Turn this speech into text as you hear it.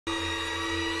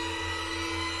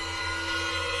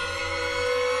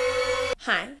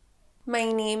Hi,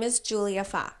 my name is Julia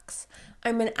Fox.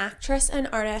 I'm an actress and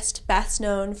artist best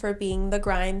known for being the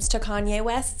Grimes to Kanye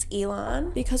West's Elon,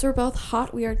 because we're both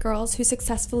hot, weird girls who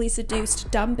successfully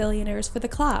seduced dumb billionaires for the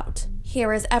clout.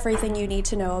 Here is everything you need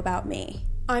to know about me.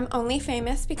 I'm only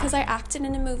famous because I acted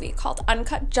in a movie called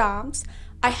Uncut Gems.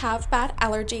 I have bad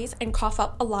allergies and cough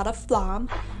up a lot of phlegm.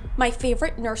 My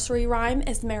favorite nursery rhyme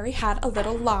is Mary had a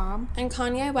little lamb. And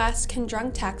Kanye West can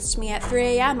drunk text me at 3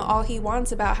 a.m. all he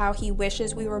wants about how he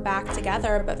wishes we were back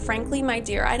together, but frankly, my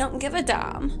dear, I don't give a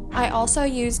damn. I also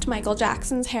used Michael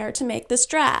Jackson's hair to make this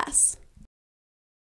dress.